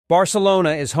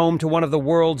Barcelona is home to one of the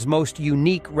world's most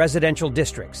unique residential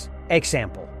districts,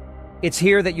 Eixample. It's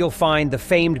here that you'll find the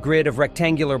famed grid of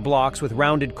rectangular blocks with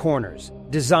rounded corners,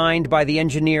 designed by the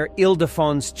engineer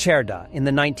Ildefons Cerdà in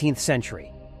the 19th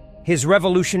century. His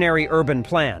revolutionary urban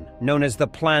plan, known as the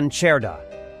Plan Cerdà,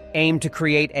 aimed to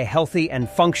create a healthy and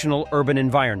functional urban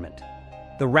environment.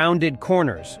 The rounded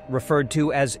corners, referred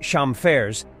to as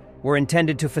chamfers, were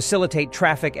intended to facilitate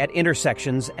traffic at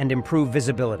intersections and improve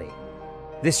visibility.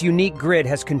 This unique grid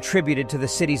has contributed to the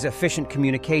city's efficient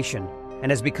communication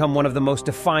and has become one of the most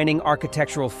defining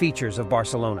architectural features of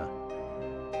Barcelona.